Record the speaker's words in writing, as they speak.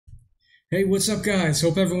Hey, what's up, guys?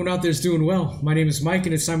 Hope everyone out there is doing well. My name is Mike,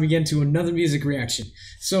 and it's time we get into another music reaction.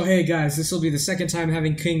 So, hey, guys, this will be the second time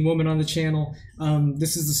having King Woman on the channel.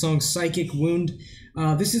 This is the song Psychic Wound.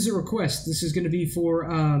 This is a request. This is going to be for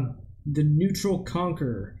the Neutral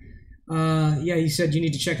Conqueror. Yeah, he said you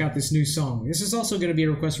need to check out this new song. This is also going to be a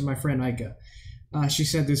request from my friend Aika. She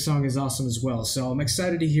said this song is awesome as well, so I'm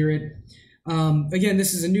excited to hear it. Again,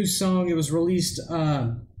 this is a new song. It was released...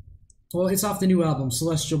 Well, it's off the new album,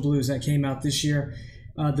 Celestial Blues, that came out this year.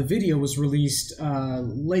 The video was released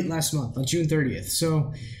late last month, on June 30th.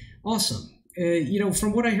 So, awesome.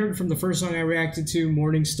 From what I heard from the first song I reacted to,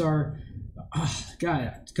 Morningstar,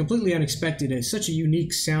 God, completely unexpected. It's such a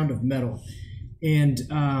unique sound of metal. And,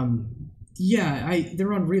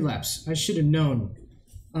 they're on Relapse. I should have known.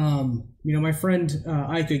 My friend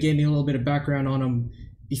Aika gave me a little bit of background on them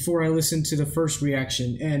before I listened to the first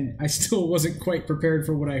reaction, and I still wasn't quite prepared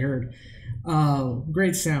for what I heard.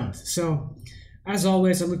 Great sound. So, as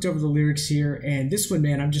always, I looked over the lyrics here, and this one,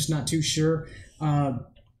 man, I'm just not too sure. I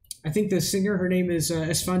think the singer, her name is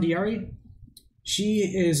Esfandiari. She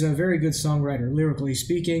is a very good songwriter, lyrically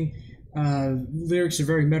speaking. Lyrics are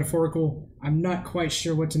very metaphorical. I'm not quite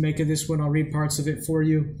sure what to make of this one. I'll read parts of it for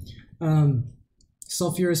you.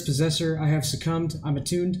 Sulfurous possessor, I have succumbed, I'm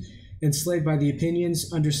attuned, enslaved by the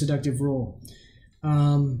opinions, under seductive rule.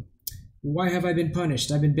 Why have I been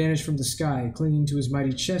punished? I've been banished from the sky, clinging to his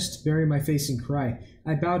mighty chest, bury my face and cry.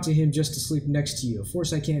 I bow to him just to sleep next to you, a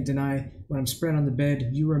force I can't deny. When I'm spread on the bed,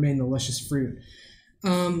 you remain the luscious fruit.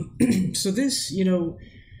 So this,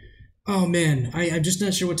 oh man, I'm just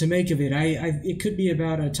not sure what to make of it. It could be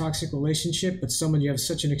about a toxic relationship, but someone you have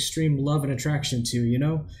such an extreme love and attraction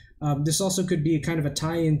to, This also could be a kind of a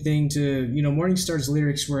tie-in thing to, Morningstar's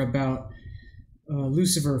lyrics were about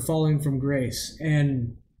Lucifer falling from grace.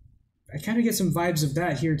 And I kind of get some vibes of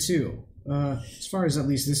that here too. As far as at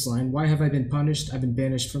least this line, why have I been punished? I've been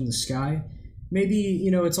banished from the sky. Maybe,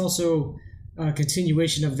 it's also a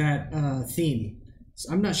continuation of that theme.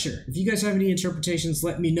 So I'm not sure. If you guys have any interpretations,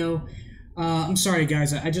 let me know. I'm sorry,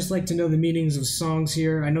 guys. I just like to know the meanings of songs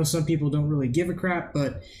here. I know some people don't really give a crap,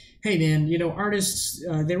 but hey, man, artists,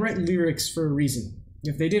 they write lyrics for a reason.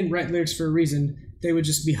 If they didn't write lyrics for a reason, they would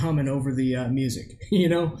just be humming over the music,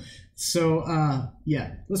 So,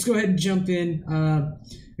 yeah, let's go ahead and jump in.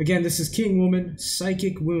 Again, this is King Woman,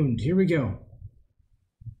 Psychic Wound. Here we go.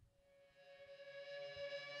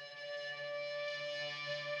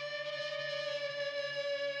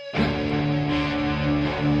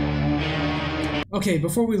 Okay,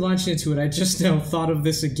 before we launch into it, I just now thought of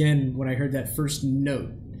this again when I heard that first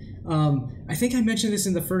note. I think I mentioned this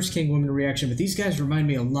in the first King Woman reaction, but these guys remind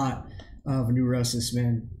me a lot of Neurosis,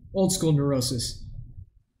 man. Old school Neurosis.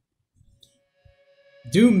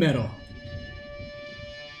 Doom metal.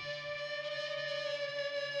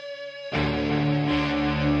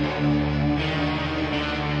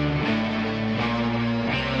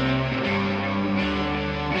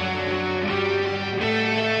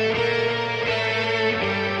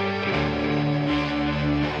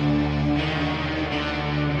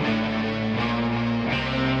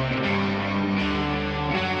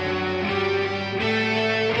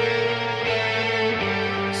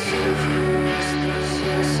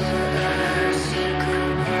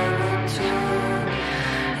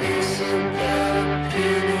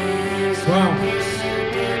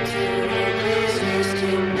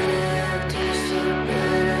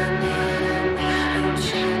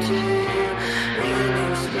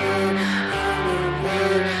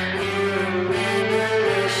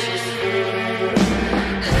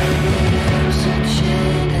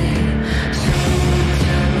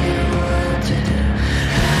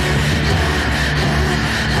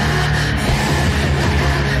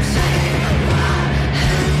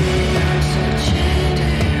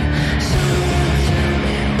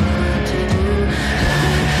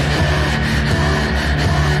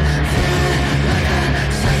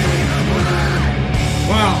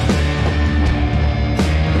 Wow.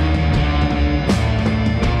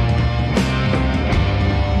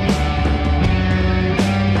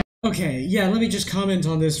 Okay, yeah, let me just comment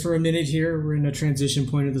on this for a minute here. We're in a transition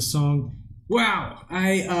point of the song. Wow,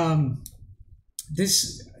 the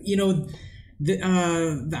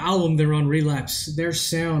album they're on, Relapse, their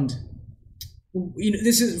sound,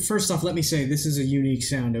 this is, first off, let me say, this is a unique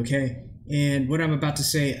sound, okay? And what I'm about to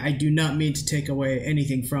say, I do not mean to take away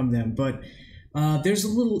anything from them, but there's a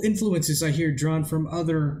little influences I hear drawn from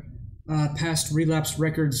other past Relapse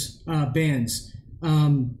Records bands.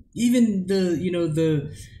 Even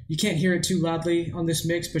you can't hear it too loudly on this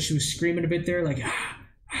mix, but she was screaming a bit there, like,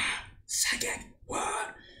 psychic,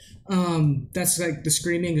 what? That's like the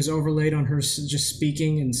screaming is overlaid on her just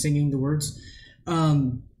speaking and singing the words.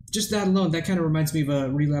 Just that alone, that kind of reminds me of a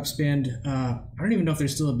Relapse band. I don't even know if they're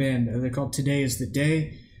still a band. They're called Today Is the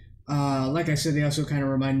Day. Like I said, they also kind of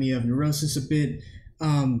remind me of Neurosis a bit.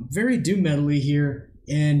 Very doom metal-y here,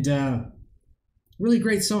 and really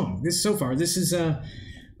great song. This is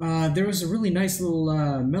there was a really nice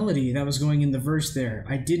little melody that was going in the verse there.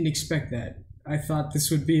 I didn't expect that. I thought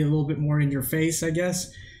this would be a little bit more in your face, I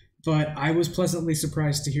guess, but I was pleasantly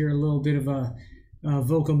surprised to hear a little bit of a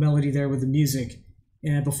vocal melody there with the music,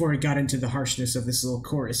 and before it got into the harshness of this little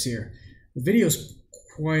chorus here. The video's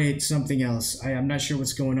quite something else. I'm not sure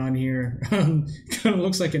what's going on here. Kind of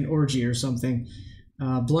looks like an orgy or something,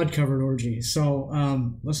 blood-covered orgy. So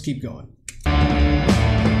let's keep going.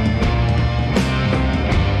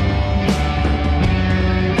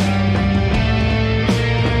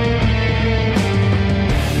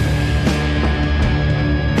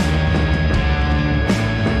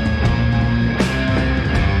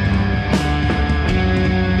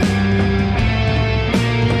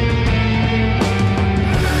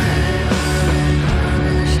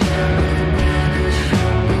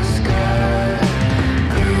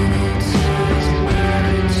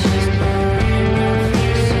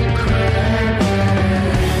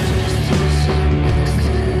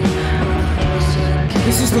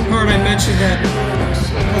 This is the part I mentioned that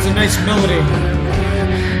has a nice melody.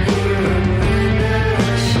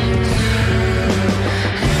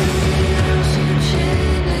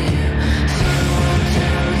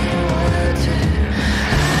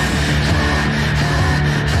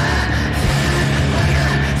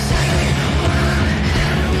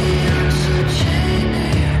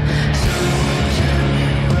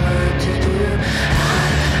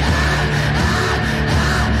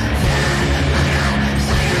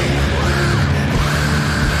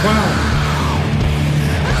 Wow.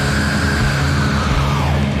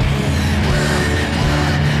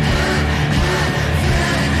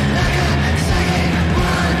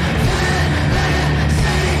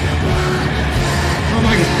 Oh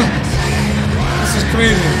my God. This is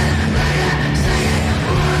crazy.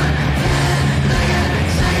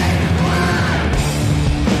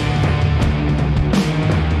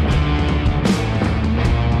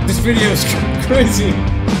 This video is crazy.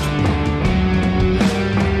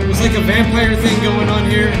 There's like a vampire thing going on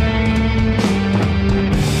here.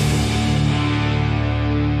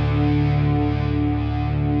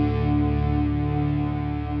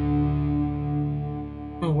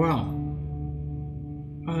 Oh wow.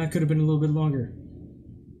 Oh, that could have been a little bit longer.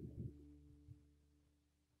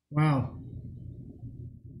 Wow.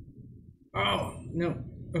 Oh, no.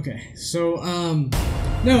 Okay. So,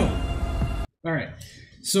 no. All right.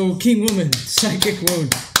 So, King Woman, Psychic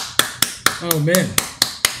Wound. Oh, man.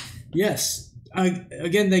 Yes.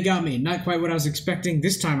 Again, they got me. Not quite what I was expecting.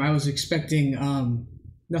 This time I was expecting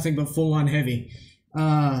nothing but full-on heavy.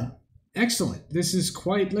 Excellent. This is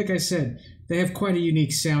quite, like I said, they have quite a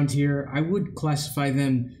unique sound here. I would classify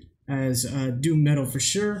them as doom metal for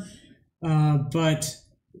sure. But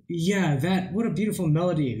yeah, what a beautiful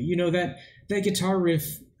melody. You know, that guitar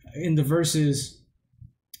riff in the verses,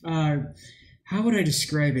 how would I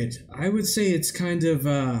describe it? I would say it's kind of...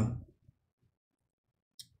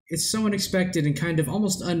 it's so unexpected and kind of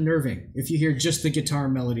almost unnerving if you hear just the guitar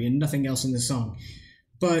melody and nothing else in the song.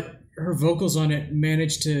 But her vocals on it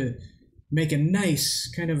managed to make a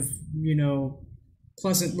nice kind of, you know,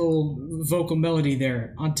 pleasant little vocal melody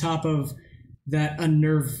there on top of that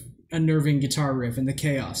unnerving guitar riff and the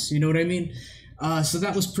chaos. You know what I mean? So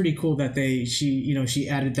that was pretty cool that she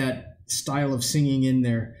added that style of singing in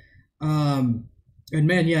there. And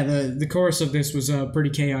man, yeah, the chorus of this was a pretty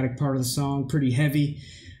chaotic part of the song, pretty heavy.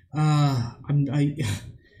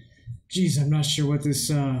 Geez, I'm not sure what this,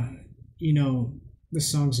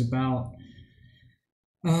 this song's about.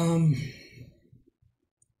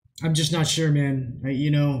 I'm just not sure, man.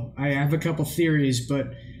 I have a couple theories,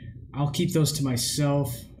 but I'll keep those to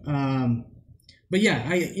myself. But yeah,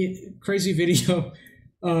 crazy video.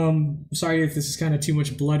 Sorry if this is kind of too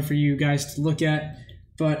much blood for you guys to look at,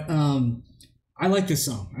 but I like this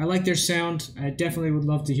song. I like their sound. I definitely would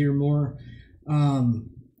love to hear more.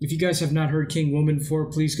 If you guys have not heard King Woman before,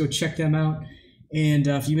 please go check them out. And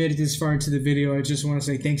if you made it this far into the video, I just want to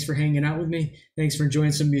say thanks for hanging out with me. Thanks for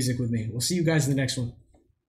enjoying some music with me. We'll see you guys in the next one.